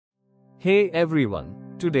Hey everyone,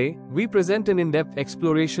 today we present an in-depth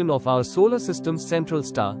exploration of our solar system's central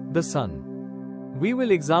star, the Sun. We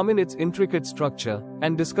will examine its intricate structure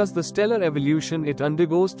and discuss the stellar evolution it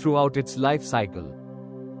undergoes throughout its life cycle.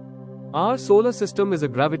 Our solar system is a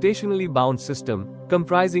gravitationally bound system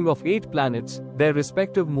comprising of 8 planets, their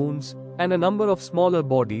respective moons, and a number of smaller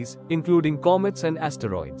bodies, including comets and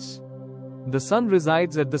asteroids. The Sun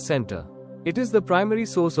resides at the center. It is the primary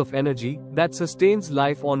source of energy that sustains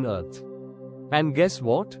life on Earth. And guess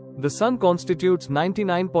what? The Sun constitutes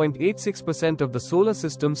 99.86% of the solar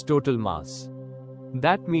system's total mass.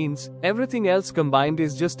 That means, everything else combined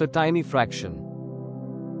is just a tiny fraction.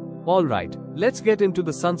 Alright, let's get into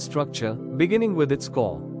the Sun's structure, beginning with its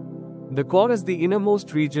core. The core is the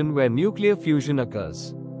innermost region where nuclear fusion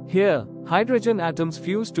occurs. Here, hydrogen atoms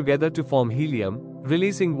fuse together to form helium,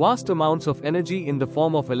 releasing vast amounts of energy in the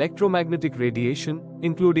form of electromagnetic radiation,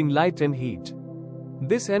 including light and heat.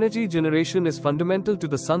 This energy generation is fundamental to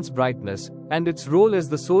the Sun's brightness, and its role as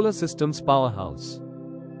the solar system's powerhouse.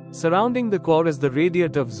 Surrounding the core is the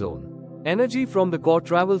radiative zone. Energy from the core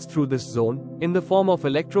travels through this zone, in the form of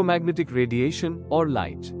electromagnetic radiation, or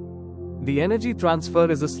light. The energy transfer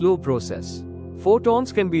is a slow process.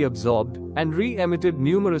 Photons can be absorbed and re-emitted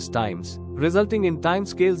numerous times, resulting in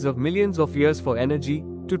timescales of millions of years for energy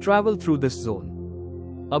to travel through this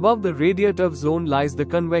zone. Above the radiative zone lies the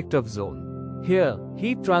convective zone. Here,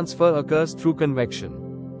 heat transfer occurs through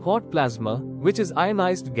convection. Hot plasma, which is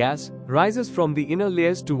ionized gas, rises from the inner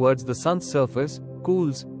layers towards the Sun's surface,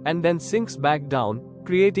 cools, and then sinks back down,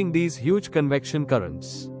 creating these huge convection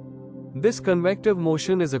currents. This convective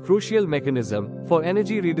motion is a crucial mechanism for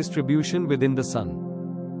energy redistribution within the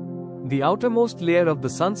Sun. The outermost layer of the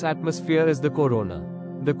Sun's atmosphere is the corona.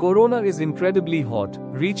 The corona is incredibly hot,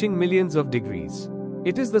 reaching millions of degrees.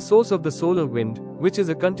 It is the source of the solar wind, which is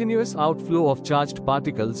a continuous outflow of charged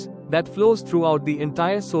particles that flows throughout the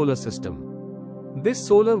entire solar system. This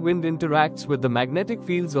solar wind interacts with the magnetic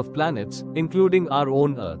fields of planets, including our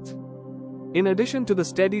own Earth. In addition to the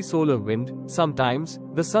steady solar wind, sometimes,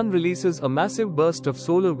 the Sun releases a massive burst of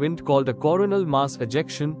solar wind called a coronal mass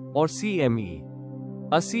ejection, or CME.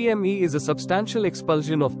 A CME is a substantial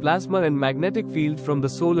expulsion of plasma and magnetic field from the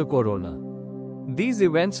solar corona. These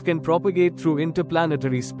events can propagate through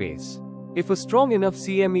interplanetary space. If a strong enough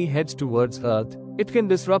CME heads towards Earth, it can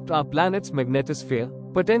disrupt our planet's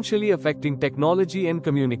magnetosphere, potentially affecting technology and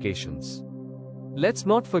communications. Let's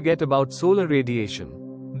not forget about solar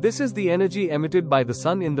radiation. This is the energy emitted by the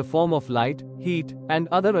Sun in the form of light, heat, and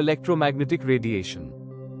other electromagnetic radiation.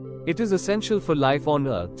 It is essential for life on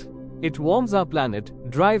Earth. It warms our planet,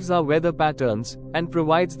 drives our weather patterns, and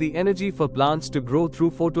provides the energy for plants to grow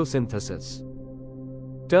through photosynthesis.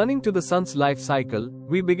 Turning to the Sun's life cycle,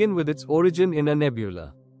 we begin with its origin in a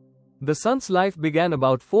nebula. The Sun's life began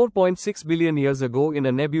about 4.6 billion years ago in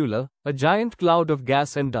a nebula, a giant cloud of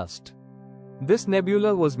gas and dust. This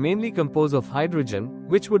nebula was mainly composed of hydrogen,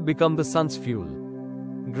 which would become the Sun's fuel.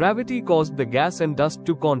 Gravity caused the gas and dust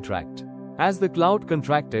to contract. As the cloud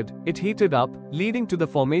contracted, it heated up, leading to the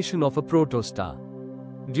formation of a protostar.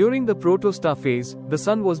 During the protostar phase, the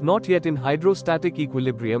Sun was not yet in hydrostatic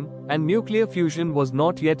equilibrium, and nuclear fusion was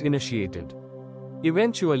not yet initiated.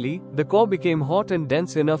 Eventually, the core became hot and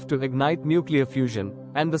dense enough to ignite nuclear fusion,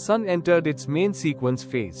 and the Sun entered its main sequence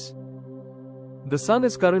phase. The Sun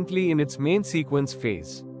is currently in its main sequence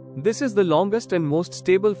phase. This is the longest and most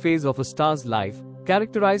stable phase of a star's life,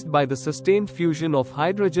 characterized by the sustained fusion of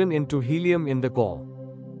hydrogen into helium in the core.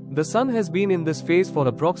 The Sun has been in this phase for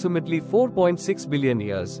approximately 4.6 billion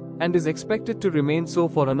years, and is expected to remain so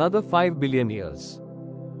for another 5 billion years.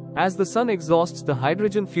 As the Sun exhausts the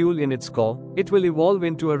hydrogen fuel in its core, it will evolve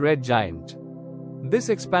into a red giant. This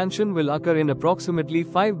expansion will occur in approximately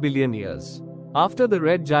 5 billion years. After the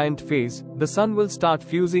red giant phase, the Sun will start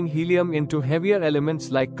fusing helium into heavier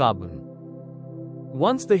elements like carbon.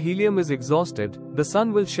 Once the helium is exhausted, the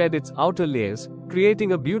Sun will shed its outer layers,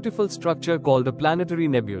 creating a beautiful structure called a planetary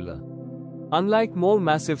nebula. Unlike more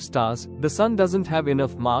massive stars, the Sun doesn't have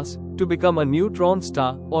enough mass to become a neutron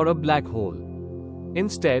star or a black hole.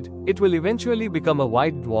 Instead, it will eventually become a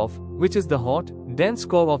white dwarf, which is the hot, dense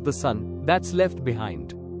core of the Sun that's left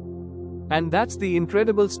behind. And that's the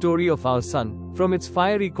incredible story of our Sun, from its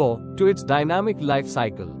fiery core to its dynamic life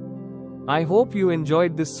cycle. I hope you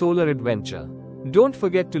enjoyed this solar adventure. Don't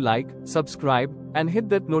forget to like, subscribe, and hit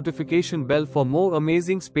that notification bell for more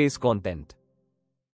amazing space content.